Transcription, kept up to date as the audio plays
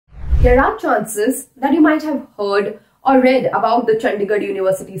There are chances that you might have heard or read about the Chandigarh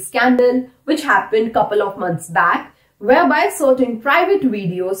University scandal which happened couple of months back, whereby certain private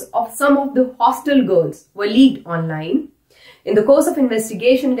videos of some of the hostel girls were leaked online. In the course of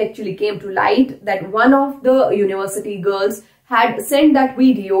investigation, it actually came to light that one of the university girls had sent those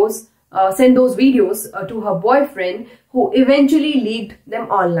videos to her boyfriend, who eventually leaked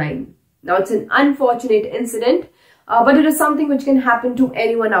them online. Now, it's an unfortunate incident, but it is something which can happen to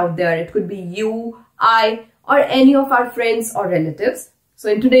anyone out there. It could be you, I, or any of our friends or relatives.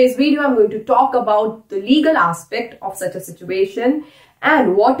 So in today's video, I'm going to talk about the legal aspect of such a situation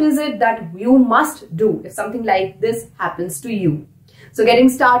and what is it that you must do if something like this happens to you. So getting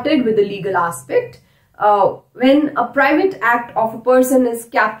started with the legal aspect, when a private act of a person is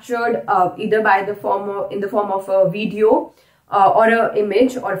captured either in the form of a video or an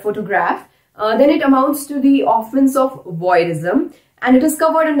image or a photograph, then it amounts to the offense of voyeurism, and it is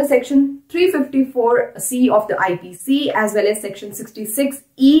covered under section 354C of the IPC as well as section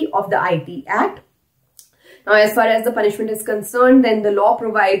 66E of the IT Act. Now, as far as the punishment is concerned, then the law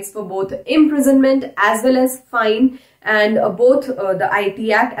provides for both imprisonment as well as fine, and both the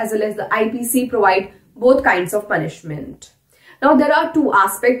IT Act as well as the IPC provide both kinds of punishment. Now, there are two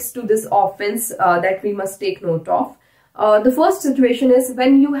aspects to this offense that we must take note of. The first situation is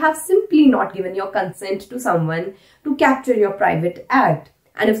when you have simply not given your consent to someone to capture your private act.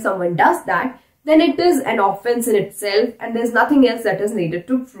 And if someone does that, then it is an offense in itself and there's nothing else that is needed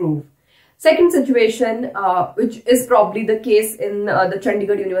to prove. Second situation, which is probably the case in the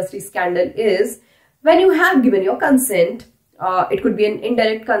Chandigarh University scandal, is when you have given your consent. It could be an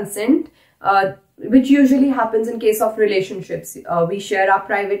indirect consent, which usually happens in case of relationships. We share our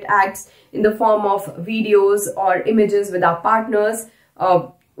private acts in the form of videos or images with our partners,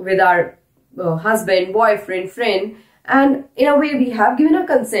 with our husband, boyfriend, friend, and in a way we have given our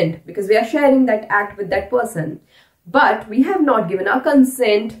consent because we are sharing that act with that person. But we have not given our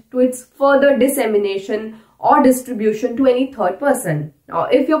consent to its further dissemination or distribution to any third person. Now,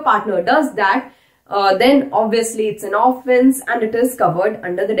 if your partner does that, then obviously it's an offense and it is covered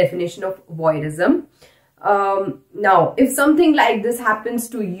under the definition of voyeurism. Now, if something like this happens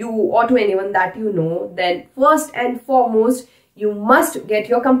to you or to anyone that you know, then first and foremost, you must get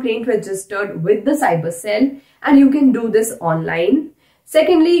your complaint registered with the cyber cell, and you can do this online.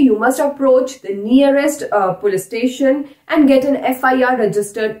 Secondly, you must approach the nearest police station and get an FIR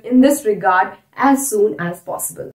registered in this regard as soon as possible.